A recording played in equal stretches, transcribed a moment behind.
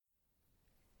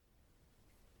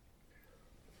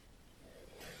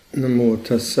Namo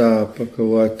tassa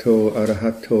bhagavato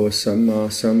arahato samma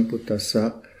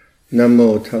sambuddhassa.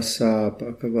 Namo tassa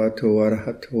bhagavato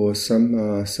arahato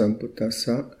samma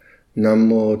sambuddhassa.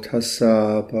 Namo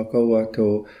tassa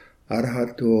bhagavato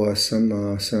arahato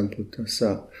samma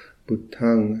sambuddhassa.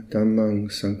 Buddhang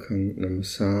dhammang sanghang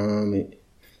namasami.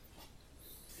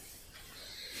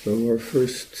 So our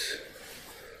first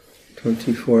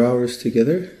 24 hours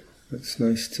together. It's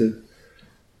nice to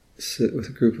sit with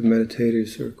a group of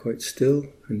meditators who are quite still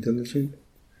and diligent.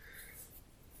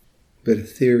 A bit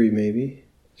of theory maybe,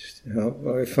 just to help.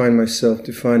 I find myself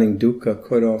defining dukkha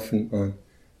quite often on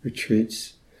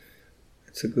retreats.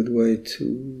 It's a good way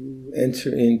to enter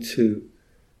into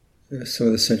some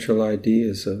of the central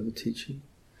ideas of the teaching.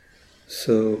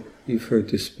 So you've heard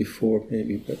this before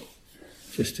maybe, but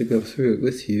just to go through it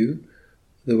with you,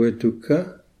 the word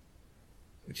dukkha,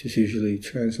 which is usually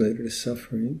translated as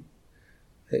suffering,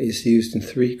 is used in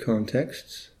three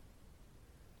contexts.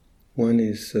 One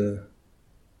is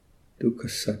dukkha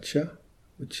satcha,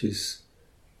 which is,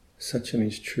 satcha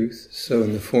means truth. So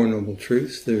in the Four Noble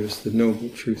Truths, there's the noble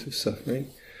truth of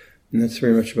suffering. And that's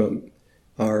very much about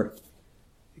our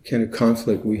kind of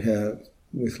conflict we have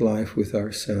with life, with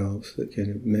ourselves, the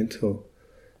kind of mental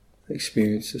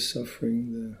experience of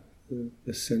suffering,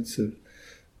 the sense of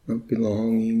not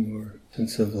belonging, or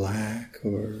sense of lack,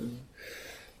 or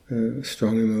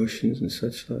strong emotions and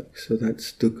such like. So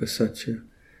that's dukkha satcha.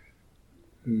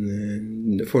 And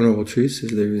then the Four Noble Truths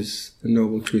is there is the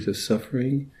noble truth of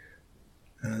suffering.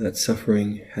 That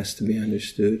suffering has to be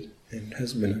understood and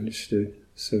has been understood.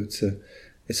 So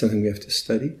it's something we have to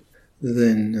study.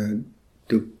 Then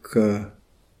dukkha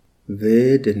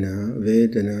vedana.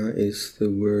 Vedana is the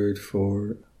word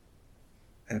for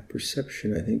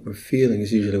apperception, I think, or feeling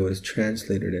is usually what it's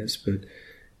translated as, but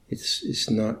it's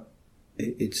not.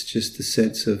 It's just the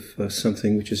sense of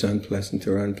something which is unpleasant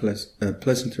or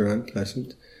pleasant or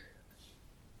unpleasant,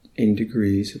 in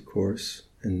degrees, of course,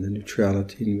 and the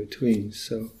neutrality in between.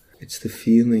 So it's the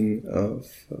feeling of,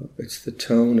 it's the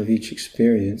tone of each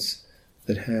experience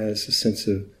that has a sense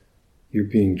of you're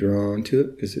being drawn to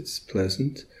it because it's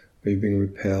pleasant, or you're being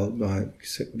repelled by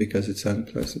it because it's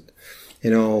unpleasant.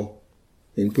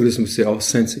 In Buddhism we say all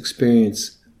sense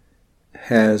experience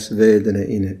has Vedana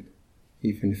in it.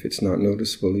 Even if it's not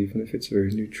noticeable, even if it's very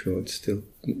neutral, it's still,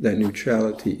 that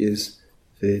neutrality is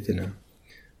Vedana.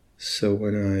 So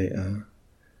when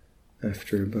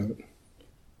after about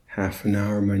half an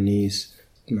hour, my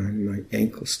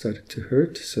ankle started to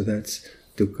hurt, so that's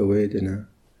dukkha Vedana.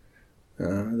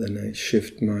 Then I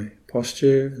shift my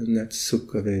posture, and that's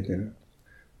sukha Vedana.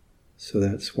 So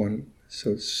that's one.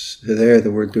 So there the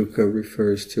word dukkha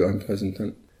refers to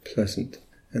unpleasant, pleasant.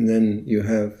 And then you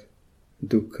have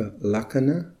dukkha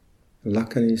lakkhana.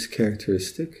 Lakkhana is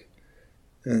characteristic.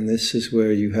 And this is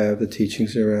where you have the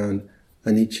teachings around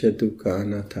anicca, dukkha,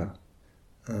 anatta.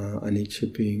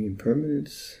 Anicca being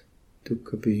impermanence,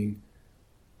 dukkha being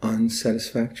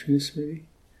unsatisfactoriness maybe,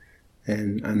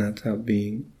 and anatta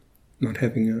being not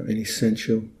having an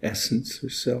essential essence or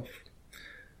self.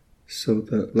 So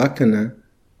the lakkhana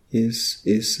is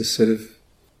a sort of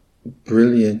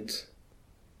brilliant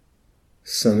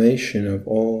summation of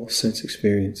all sense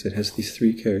experience. It has these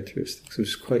three characteristics.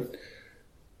 It's quite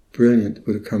brilliant.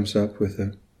 Buddha comes up with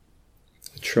a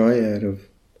triad of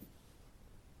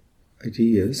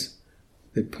ideas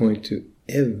that point to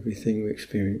everything we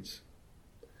experience.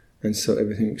 And so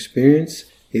everything we experience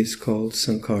is called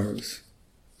sankharas.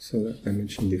 So that I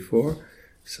mentioned before.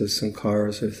 So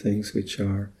sankharas are things which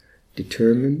are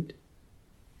determined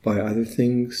by other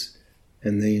things,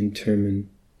 and they in turn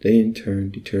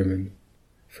determine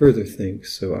further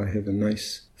things. So I have a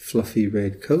nice fluffy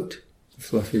red coat. The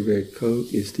fluffy red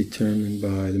coat is determined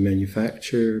by the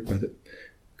manufacturer, by the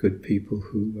good people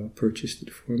who purchased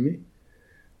it for me.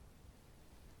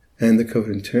 And the coat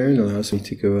in turn allows me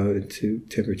to go out into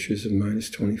temperatures of minus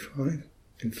 25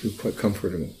 and feel quite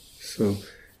comfortable. So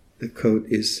the coat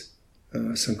is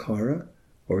sankhara,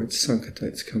 or it's sankata,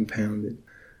 it's compounded.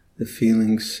 The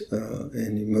feelings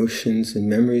and emotions and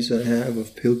memories I have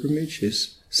of pilgrimage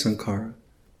is sankhara.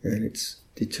 And it's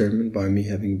determined by me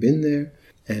having been there,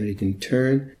 and it in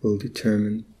turn will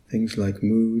determine things like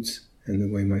moods and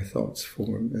the way my thoughts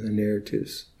form and the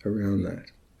narratives around that.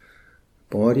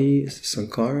 Body is a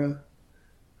sankhara,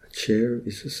 a chair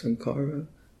is a sankhara,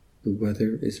 the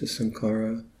weather is a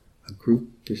sankhara, a group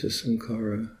is a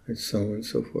sankhara, and so on and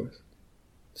so forth.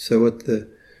 So what the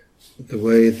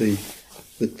way the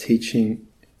teaching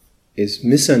is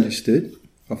misunderstood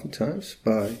oftentimes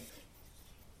by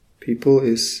people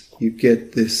is you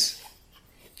get this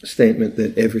statement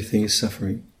that everything is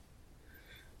suffering.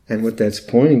 And what that's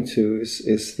pointing to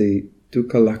is the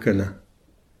dukkha lakkhana.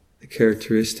 The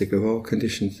characteristic of all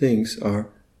conditioned things are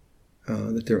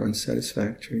that they're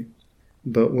unsatisfactory.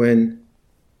 But when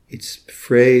it's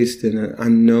phrased in an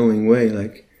unknowing way,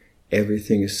 like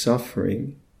everything is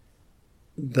suffering,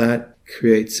 that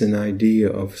creates an idea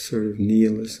of sort of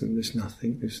nihilism. There's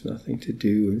nothing to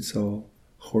do, it's all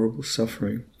horrible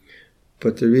suffering.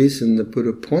 But the reason the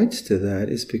Buddha points to that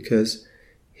is because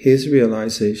his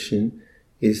realization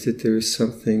is that there is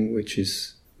something which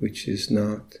is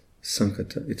not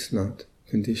sankata, it's not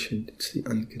conditioned, it's the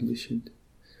unconditioned.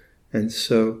 And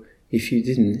so if you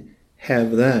didn't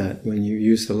have that when you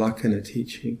use the Lakkhana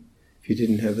teaching, if you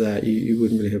didn't have that, you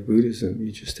wouldn't really have Buddhism.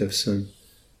 You just have some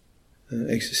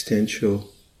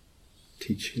existential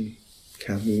teaching,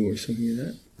 Kamu or something like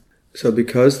that. So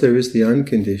because there is the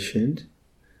unconditioned,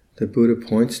 the Buddha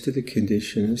points to the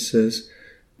condition and says,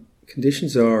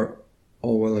 conditions are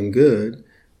all well and good,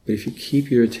 but if you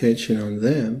keep your attention on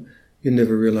them, you'll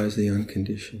never realize the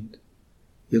unconditioned.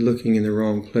 You're looking in the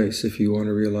wrong place if you want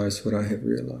to realize what I have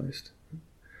realized.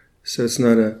 So it's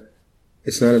not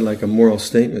like a moral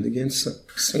statement against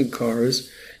sankharas.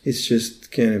 It's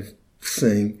just kind of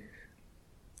saying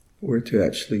where to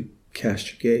actually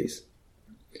cast your gaze.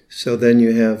 So then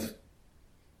you have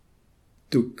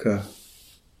dukkha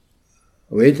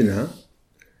vedana,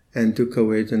 and dukkha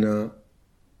vedana,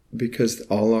 because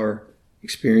all our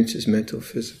experiences, mental,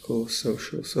 physical,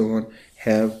 social, so on,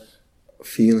 have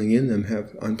feeling in them,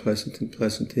 have unpleasant and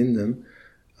pleasant in them,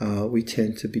 we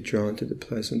tend to be drawn to the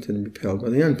pleasant and repelled by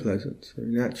the unpleasant. It's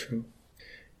very natural.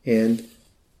 And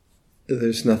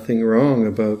there's nothing wrong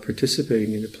about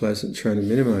participating in the pleasant, trying to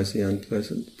minimize the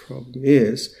unpleasant. The problem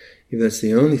is, if that's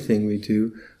the only thing we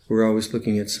do, we're always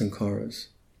looking at sankharas.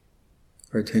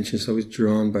 Our attention is always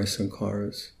drawn by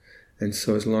sankharas. And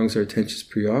so as long as our attention is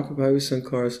preoccupied with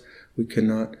sankharas, we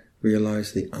cannot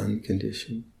realize the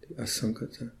unconditioned, the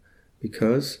asankata,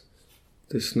 because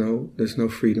there's no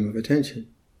freedom of attention.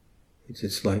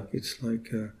 It's like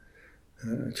a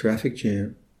traffic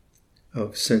jam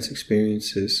of sense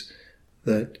experiences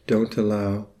that don't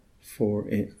allow for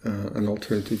an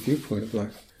alternative viewpoint of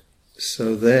life.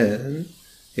 So then,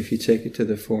 if you take it to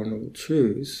the Four Noble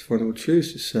Truths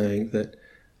is saying that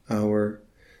our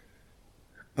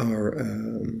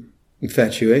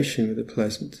infatuation with the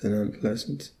pleasant and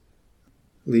unpleasant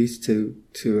leads to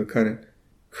a kind of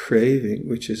craving,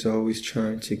 which is always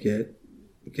trying to get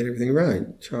everything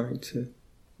right, trying to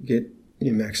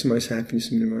maximize happiness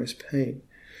and minimize pain.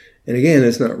 And again,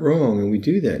 that's not wrong, and we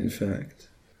do that, in fact.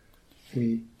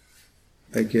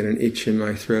 I get an itch in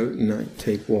my throat, and I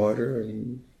take water,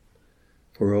 and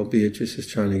poor old Beatrice is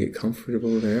trying to get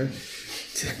comfortable there.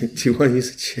 Do you want to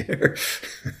use a chair?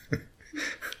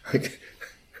 I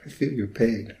feel your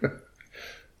pain.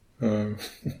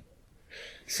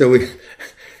 So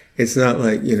it's not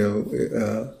like,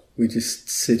 we just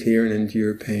sit here and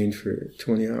endure pain for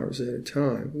 20 hours at a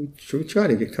time. We try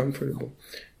to get comfortable.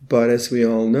 But as we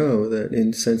all know, that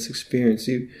in sense experience,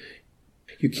 you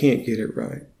can't get it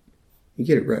right. You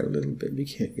get it right a little bit, but you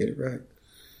can't get it right.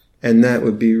 And that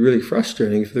would be really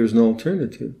frustrating if there was no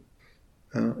alternative.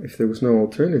 If there was no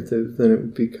alternative, then it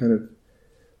would be kind of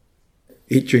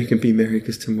eat, drink, and be merry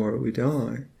because tomorrow we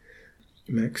die.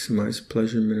 Maximize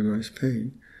pleasure, minimize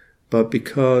pain. But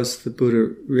because the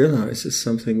Buddha realizes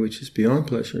something which is beyond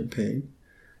pleasure and pain,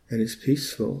 and is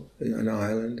peaceful, an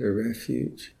island, a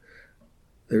refuge,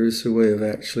 there is a way of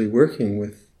actually working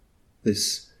with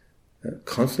this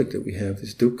conflict that we have,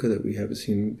 this dukkha that we have as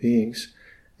human beings,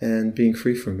 and being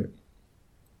free from it.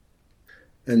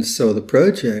 And so the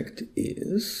project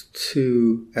is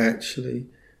to actually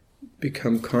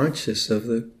become conscious of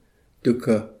the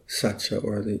dukkha satcha,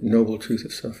 or the noble truth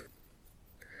of suffering.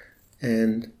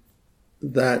 And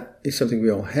that is something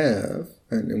we all have,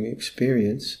 and we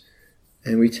experience,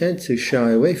 and we tend to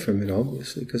shy away from it,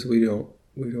 obviously, because we don't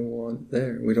want it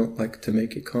there. We don't like to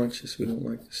make it conscious. We don't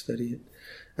like to study it.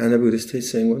 And the Buddhist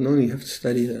is saying, well, no, you have to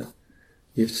study that.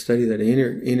 You have to study that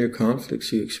inner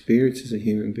conflicts you experience as a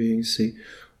human being. See,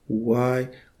 why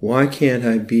can't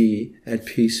I be at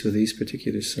peace with these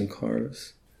particular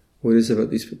sankharas? What is it about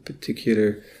these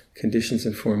particular conditions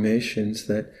and formations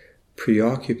that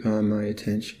preoccupy my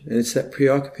attention? And it's that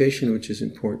preoccupation which is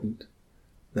important.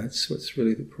 That's what's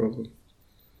really the problem.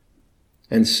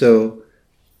 And so,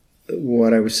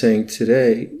 what I was saying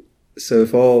today, so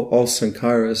if all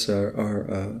sankharas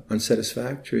are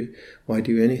unsatisfactory, why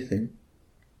do anything?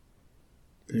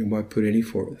 And why put any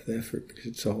forth effort? Because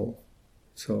it's all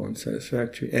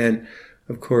unsatisfactory. And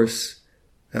of course,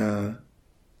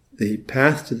 the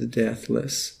path to the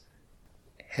deathless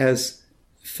has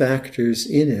factors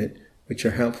in it which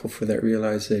are helpful for that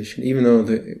realization. Even though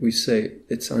we say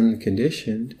it's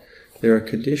unconditioned, there are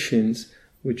conditions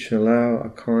which allow a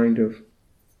kind of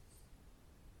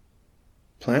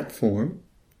platform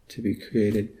to be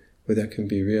created where that can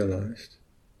be realized.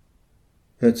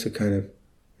 That's a kind of,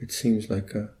 it seems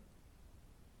like a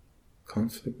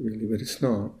conflict really, but it's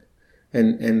not.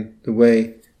 And the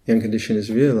way the unconditioned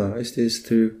is realized is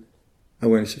through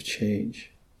awareness of change.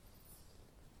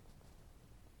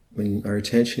 When our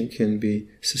attention can be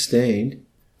sustained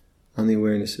on the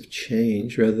awareness of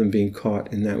change, rather than being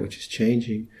caught in that which is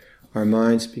changing, our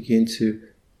minds begin to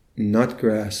not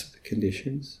grasp the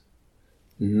conditions,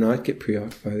 not get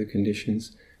preoccupied by the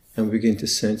conditions, and we begin to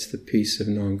sense the peace of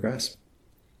non-grasping.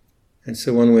 And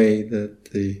so one way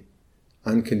that the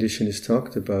unconditioned is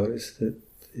talked about is that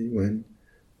when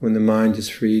the mind is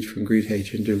freed from greed,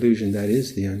 hatred, and delusion, that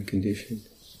is the unconditioned.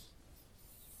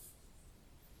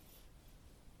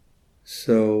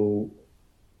 So,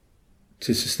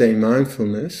 to sustain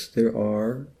mindfulness, there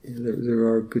are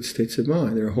good states of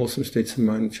mind. There are wholesome states of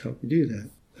mind which help you do that,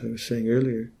 as I was saying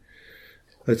earlier.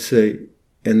 Let's say,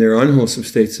 and there are unwholesome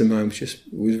states of mind which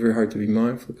was very hard to be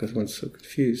mindful because one's so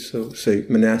confused. So, say,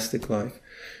 monastic life.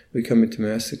 We come into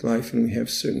monastic life and we have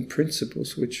certain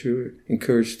principles which you're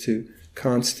encouraged to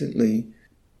constantly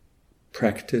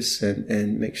practice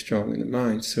and make strong in the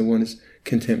mind. So one is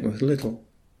content with little.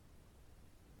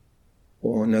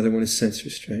 Or another one is sense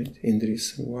restraint, indriya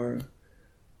samvara.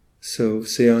 So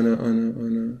say on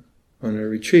a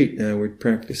retreat now we're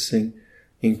practicing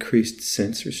increased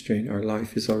sense restraint. Our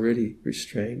life is already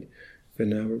restrained, but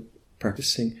now we're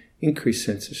practicing increased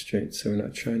sense restraint. So we're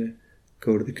not trying to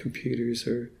go to the computers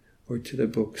or to the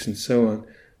books and so on.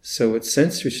 So what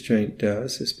sense restraint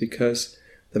does is, because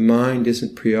the mind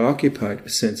isn't preoccupied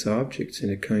with sense objects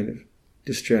in a kind of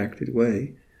distracted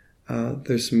way,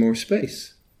 there's more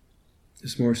space.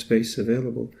 There's more space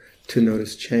available to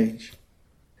notice change.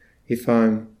 If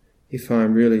I'm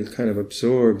really kind of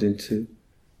absorbed into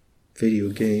video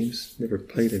games, never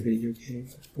played a video game,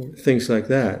 or things like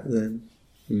that, then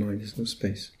the mind has no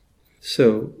space.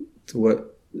 So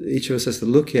what each of us has to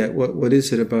look at, what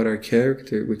is it about our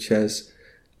character which has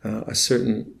a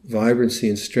certain vibrancy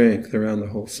and strength around the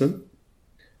wholesome,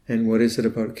 and what is it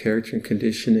about character and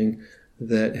conditioning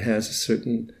that has a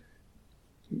certain,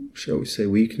 shall we say,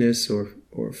 weakness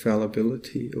or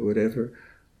fallibility or whatever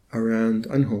around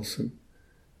unwholesome.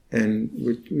 And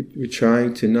we're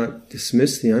trying to not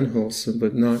dismiss the unwholesome,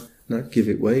 but not give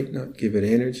it weight, not give it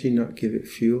energy, not give it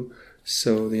fuel.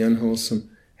 So the unwholesome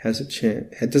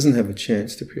doesn't have a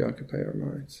chance to preoccupy our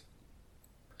minds.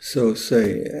 So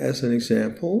say, as an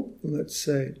example, let's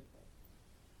say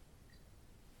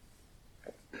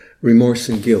remorse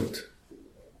and guilt.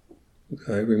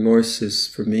 Okay, remorse is,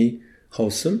 for me,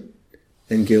 wholesome,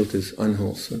 and guilt is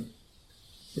unwholesome.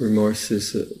 Remorse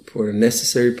is for a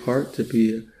necessary part to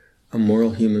be a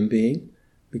moral human being,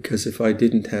 because if I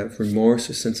didn't have remorse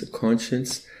or sense of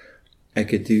conscience, I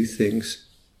could do things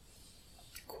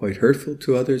quite hurtful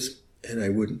to others, and I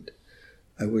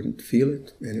wouldn't feel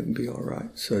it, and it would be all right.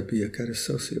 So I'd be a kind of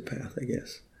sociopath, I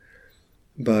guess.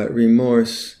 But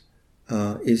remorse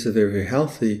is a very, very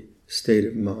healthy state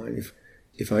of mind.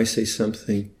 If I say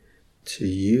something to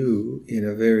you in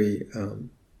a very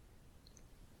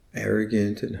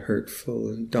arrogant and hurtful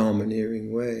and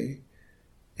domineering way,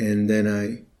 and then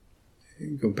I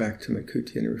go back to my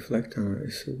kuti and reflect on it, I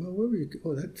say, well, where were you?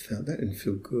 Oh, that didn't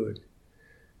feel good.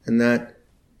 And that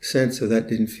sense of that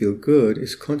didn't feel good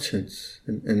is conscience,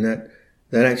 and that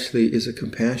actually is a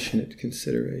compassionate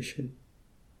consideration,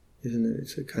 isn't it?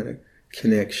 It's a kind of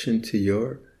connection to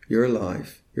your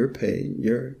life, your pain,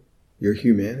 your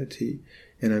humanity,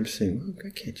 and I'm saying, look,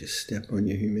 I can't just step on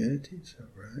your humanity. It's all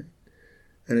right.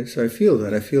 And so I feel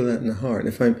that in the heart.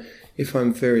 And if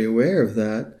I'm very aware of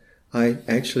that, I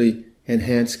actually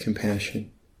enhance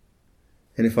compassion.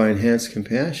 And if I enhance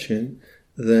compassion,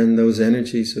 then those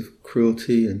energies of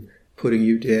cruelty and putting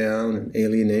you down and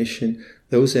alienation,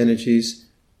 those energies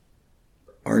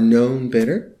are known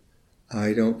better.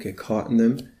 I don't get caught in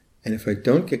them. And if I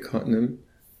don't get caught in them,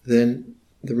 then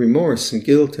the remorse and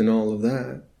guilt and all of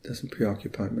that doesn't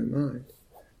preoccupy my mind.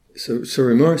 So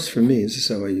remorse for me, this is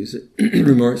how I use it.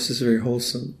 Remorse is a very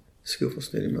wholesome, skillful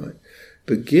state of mind.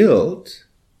 But guilt,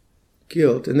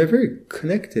 and they're very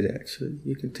connected actually.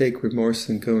 You can take remorse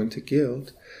and go into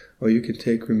guilt, or you can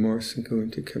take remorse and go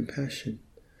into compassion.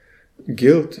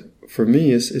 Guilt, for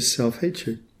me, is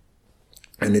self-hatred.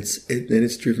 And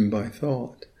it's driven by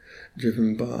thought,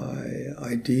 driven by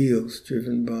ideals,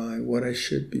 driven by what I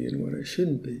should be and what I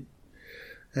shouldn't be.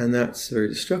 And that's very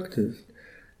destructive.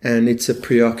 And it's a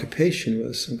preoccupation with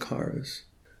the sankharas.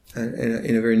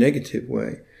 in a very negative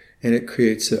way. And it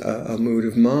creates a mood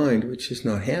of mind which is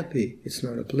not happy, it's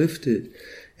not uplifted.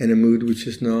 And a mood which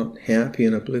is not happy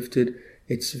and uplifted,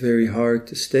 it's very hard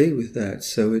to stay with that.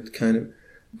 So it kind of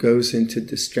goes into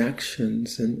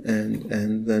distractions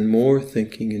and then more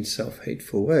thinking in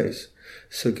self-hateful ways.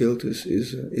 So guilt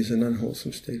is an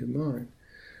unwholesome state of mind.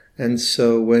 And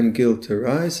so when guilt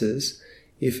arises,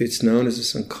 if it's known as a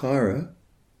sankhara,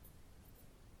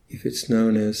 if it's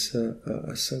known as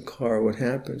a sankhara, what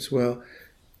happens? Well,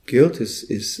 guilt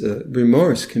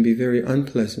remorse can be very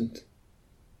unpleasant.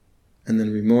 And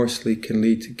then remorse can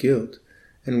lead to guilt.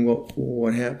 And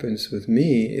what happens with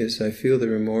me is I feel the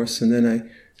remorse and then I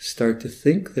start to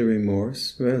think the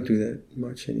remorse. Well, I don't do that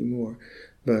much anymore.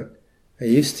 But I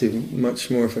used to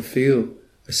much more. If I feel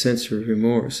a sense of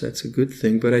remorse, that's a good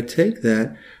thing. But I take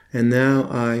that and now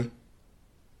I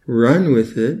run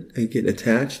with it. I get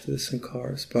attached to the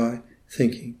sankharas by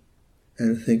thinking.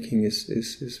 And thinking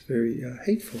is very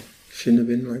hateful. Shouldn't have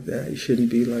been like that. You shouldn't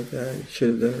be like that. You should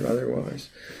have done it otherwise.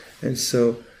 And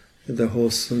so the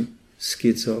wholesome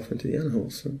skids off into the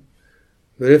unwholesome.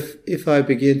 But if I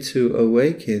begin to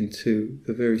awaken to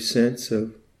the very sense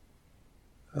of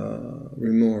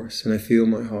remorse, and I feel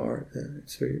my heart, and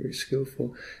it's very, very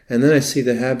skillful, and then I see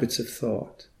the habits of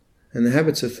thought. And the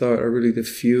habits of thought are really the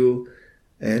fuel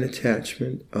and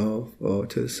attachment to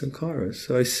the sankharas.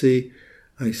 So I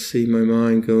see my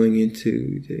mind going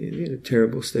into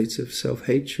terrible states of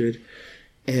self-hatred,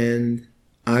 and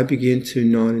I begin to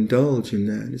not indulge in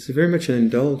that. It's very much an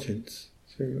indulgence.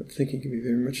 Thinking can be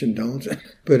very much indulgent,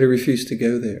 but I refuse to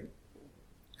go there.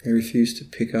 I refuse to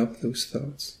pick up those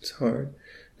thoughts. It's hard.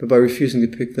 But by refusing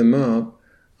to pick them up,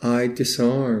 I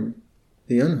disarm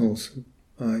the unwholesome.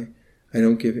 I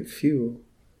don't give it fuel.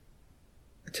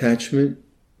 Attachment,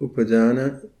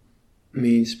 upadana,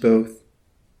 means both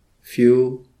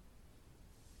fuel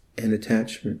and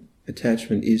attachment.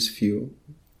 Attachment is fuel.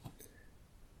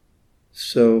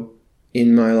 So,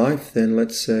 in my life then,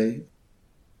 let's say,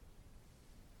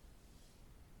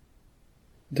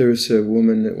 there's a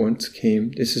woman that once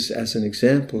came, this is as an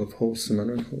example of wholesome and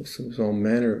unwholesome, there's all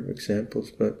manner of examples,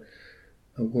 but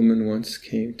a woman once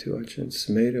came to Ajahn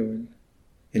Sumedho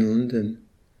in London,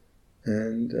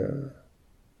 and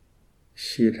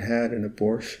she had had an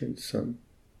abortion some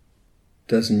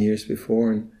dozen years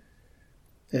before,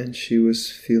 and she was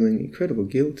feeling incredible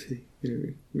guilty,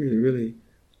 really, really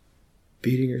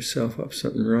beating herself up,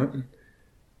 something rotten.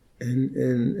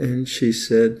 And she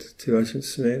said to Ajahn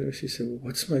Sumedho, she said, well,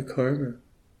 what's my karma?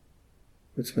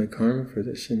 What's my karma for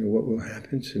this? What will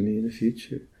happen to me in the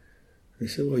future? I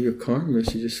said, well, your karma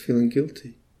is you're just feeling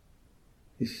guilty.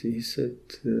 He said,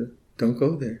 don't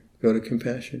go there. Go to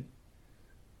compassion.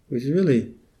 Which is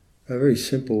really a very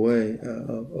simple way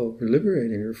of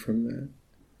liberating her from that.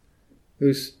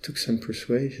 It took some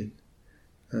persuasion.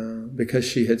 Because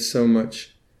she had so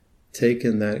much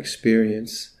taken that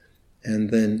experience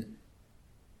and then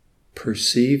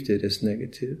perceived it as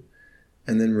negative,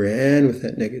 and then ran with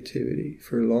that negativity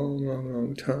for a long, long,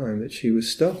 long time, that she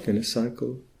was stuck in a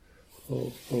cycle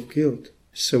of guilt.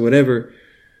 So whatever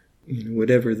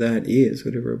that is,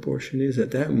 whatever abortion is,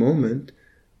 at that moment,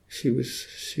 she was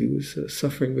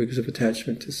suffering because of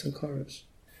attachment to sankharas.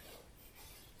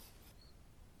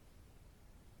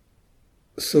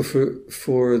 So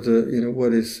for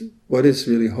the what is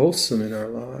really wholesome in our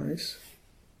lives,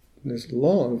 there's a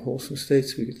lot of wholesome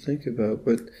states we could think about,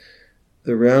 but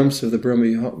the realms of the Brahma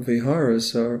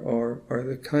Viharas are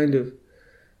the kind of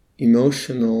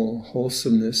emotional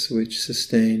wholesomeness which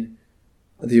sustain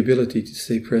the ability to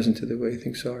stay present to the way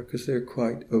things are, because they're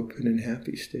quite open and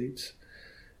happy states.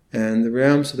 And the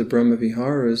realms of the Brahma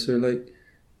Viharas are like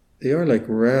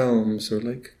realms or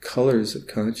like colors of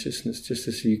consciousness, just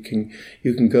as you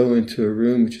can go into a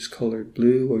room which is colored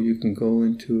blue, or you can go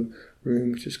into a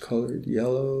room which is colored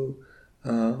yellow.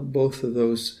 Both of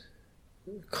those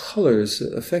colors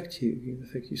affect you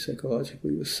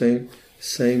psychologically. The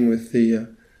same with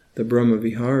the Brahma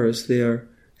Viharas. They are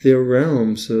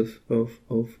realms of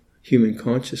human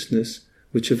consciousness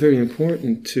which are very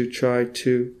important to try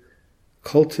to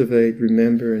cultivate,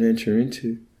 remember, and enter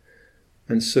into.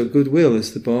 And so goodwill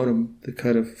is the bottom, the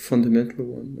kind of fundamental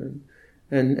one.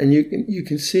 And you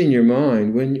can see in your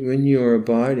mind when you are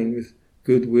abiding with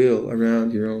goodwill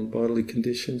around your own bodily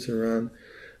conditions, around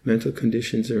mental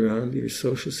conditions, around your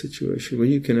social situation, when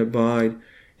you can abide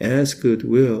as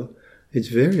goodwill, it's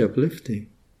very uplifting.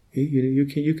 You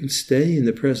can stay in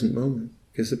the present moment,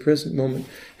 because the present moment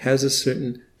has a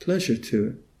certain pleasure to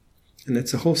it, and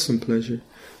that's a wholesome pleasure.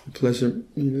 The pleasure,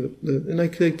 and I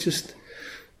could just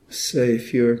say,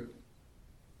 if you're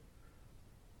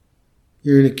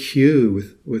you're in a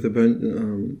queue with a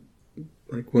bunch,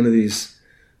 like one of these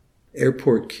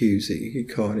airport queues that you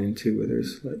get caught into, where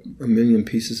there's like 1 million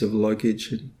pieces of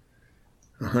luggage and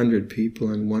 100 people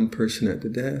and one person at the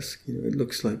desk. It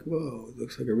looks like, whoa, it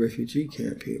looks like a refugee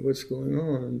camp here. What's going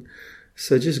on? And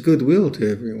so just goodwill to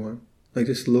everyone. Like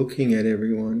just looking at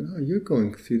everyone. Oh, you're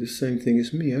going through the same thing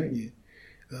as me, aren't you?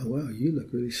 Oh, wow, you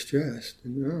look really stressed.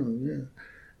 And oh, yeah.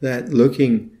 That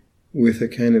looking with a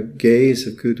kind of gaze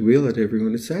of goodwill at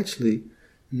everyone, it's actually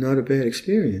not a bad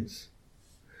experience.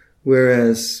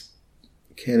 Whereas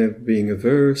kind of being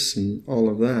averse and all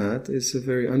of that is a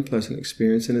very unpleasant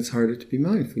experience, and it's harder to be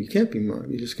mindful. You can't be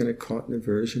mindful. You're just kind of caught in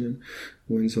aversion, and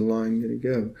when's the line going to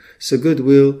go? So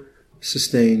goodwill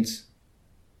sustains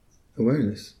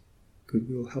awareness.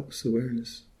 Goodwill helps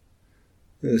awareness.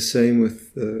 The same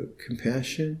with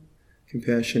compassion.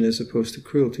 Compassion as opposed to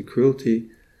cruelty. Cruelty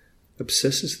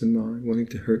obsesses the mind, wanting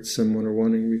to hurt someone or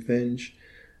wanting revenge.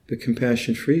 But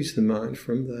compassion frees the mind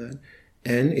from that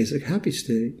and is a happy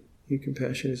state.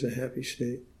 Compassion is a happy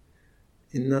state.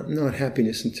 And not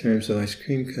happiness in terms of ice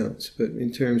cream cones, but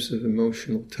in terms of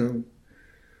emotional tone.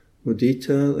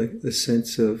 Mudita, like the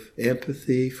sense of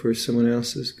empathy for someone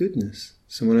else's goodness,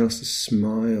 someone else's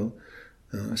smile,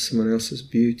 someone else's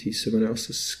beauty, someone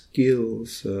else's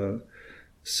skills,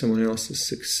 someone else's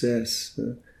success.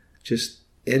 Just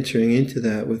entering into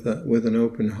that with an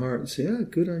open heart and say,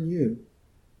 good on you.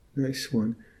 Nice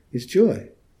one. Is joy,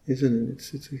 isn't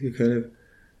it?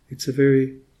 It's a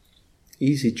very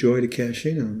easy joy to cash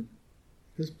in on.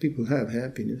 Because people have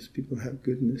happiness, people have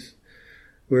goodness.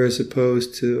 Whereas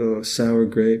opposed to sour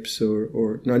grapes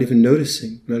or not even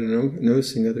noticing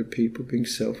other people, being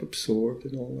self-absorbed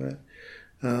and all that.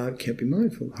 Can't be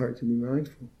mindful, hard to be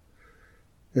mindful.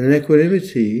 And in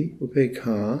equanimity,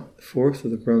 upekkha, the fourth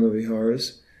of the Brahma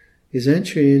Viharas, is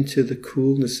entry into the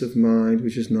coolness of mind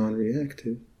which is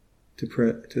non-reactive to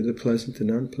the pleasant and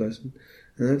unpleasant.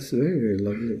 And that's very, very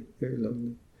lovely, very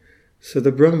lovely. So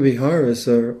the Brahma Viharas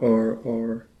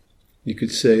are you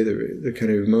could say, the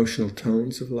kind of emotional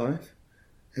tones of life,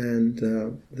 and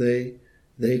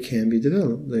they can be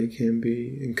developed, they can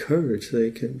be encouraged,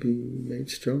 they can be made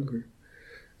stronger.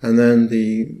 And then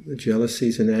the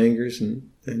jealousies and angers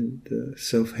and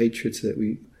self-hatreds that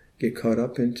we get caught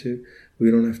up into, we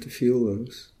don't have to feel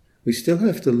those. We still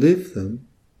have to live them.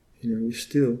 You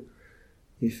still...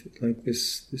 If, like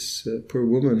this poor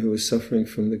woman who was suffering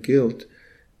from the guilt,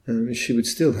 she would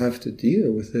still have to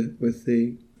deal with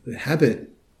the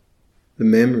habit, the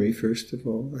memory first of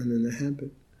all, and then the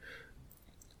habit.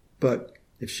 But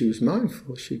if she was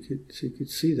mindful, she could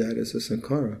see that as a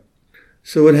sankhara.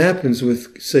 So what happens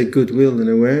with, say, goodwill and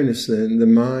awareness? Then the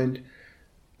mind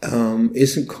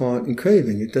isn't caught in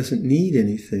craving. It doesn't need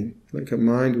anything. Like a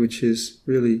mind which is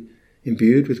really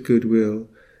imbued with goodwill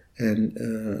and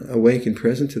awake and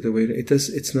present to the way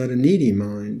it's not a needy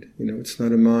mind. It's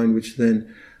not a mind which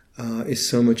then is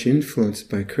so much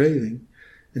influenced by craving.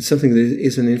 And something that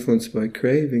isn't influenced by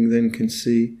craving then can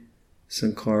see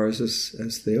sankharas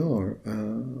as they are,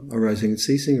 arising and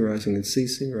ceasing, arising and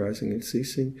ceasing, arising and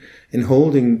ceasing, and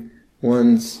holding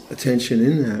one's attention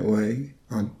in that way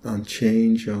on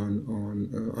change,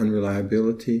 on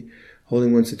unreliability,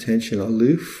 holding one's attention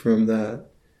aloof from that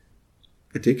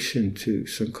addiction to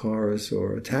sankharas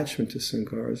or attachment to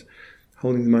sankharas,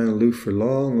 holding the mind aloof for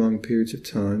long, long periods of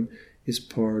time is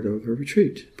part of a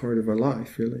retreat, part of our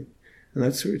life, really. And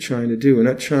that's what we're trying to do. We're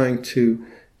not trying to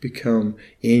become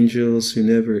angels who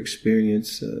never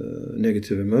experience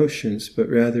negative emotions, but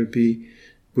rather be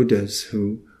Buddhas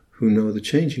who know the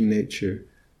changing nature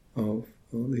of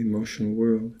the emotional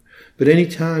world. But any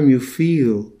time you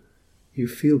feel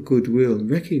goodwill,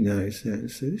 recognize that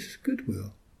and say, this is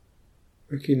goodwill.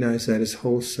 Recognize that as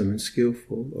wholesome and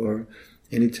skillful. Or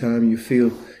anytime you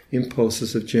feel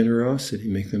impulses of generosity,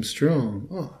 make them strong.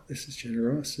 Oh, this is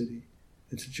generosity.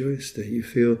 It's a joyous state. You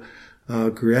feel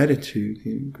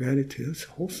gratitude. Gratitude, that's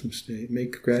a wholesome state.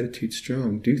 Make gratitude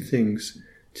strong. Do things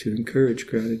to encourage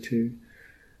gratitude.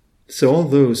 So all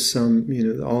those,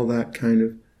 all that kind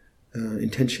of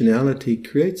intentionality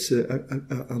creates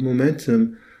a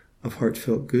momentum of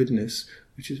heartfelt goodness,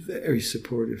 which is very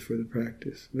supportive for the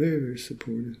practice. Very, very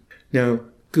supportive. Now,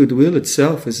 goodwill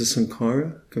itself is a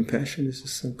sankhara. Compassion is a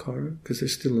sankhara, because they're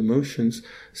still emotions,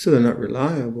 so they're not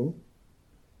reliable,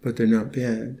 but they're not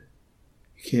bad.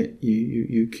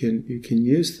 You can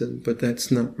use them, but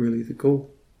that's not really the goal.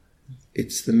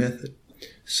 It's the method.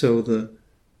 So the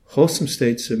wholesome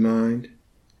states of mind,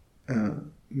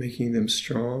 making them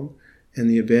strong, and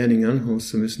the abandoning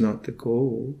unwholesome is not the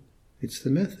goal. It's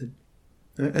the method.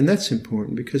 And that's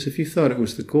important, because if you thought it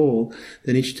was the goal,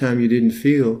 then each time you didn't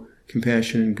feel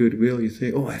compassion and goodwill, you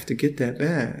think, oh, I have to get that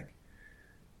back.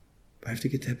 I have to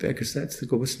get that back because that's the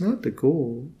goal. It's not the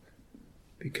goal,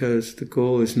 because the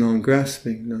goal is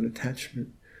non-grasping, non-attachment.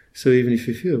 So even if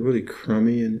you feel really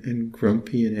crummy and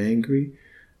grumpy and angry,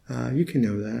 you can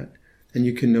know that. And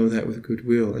you can know that with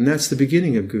goodwill. And that's the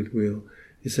beginning of goodwill,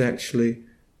 is actually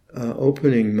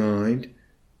opening mind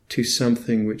to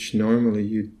something which normally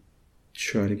you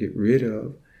try to get rid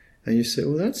of. And you say,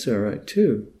 well, that's all right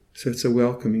too. So it's a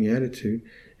welcoming attitude.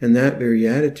 And that very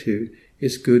attitude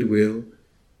is goodwill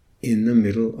in the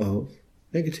middle of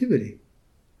negativity.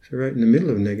 So right in the middle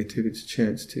of negativity, it's a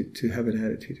chance to have an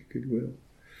attitude of goodwill.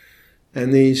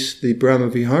 And the Brahma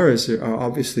Viharas are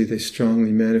obviously, they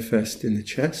strongly manifest in the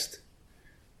chest.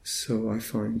 So I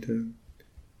find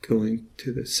going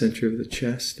to the center of the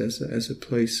chest as a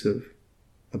place of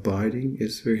abiding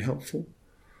is very helpful.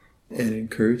 And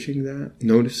encouraging that,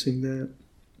 noticing that.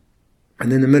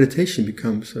 And then the meditation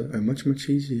becomes much, much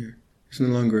easier. It's no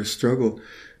longer a struggle,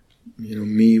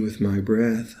 me with my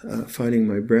breath, fighting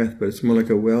my breath, but it's more like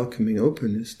a welcoming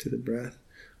openness to the breath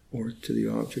or to the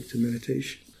object of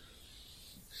meditation.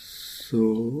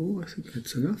 So I think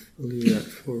that's enough. I'll leave that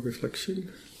for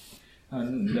reflection.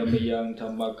 Andamiyang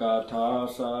Tamakatha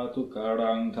Satu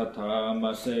Karang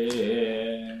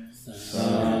Tathamase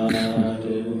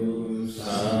Sadhu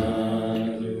Sadhu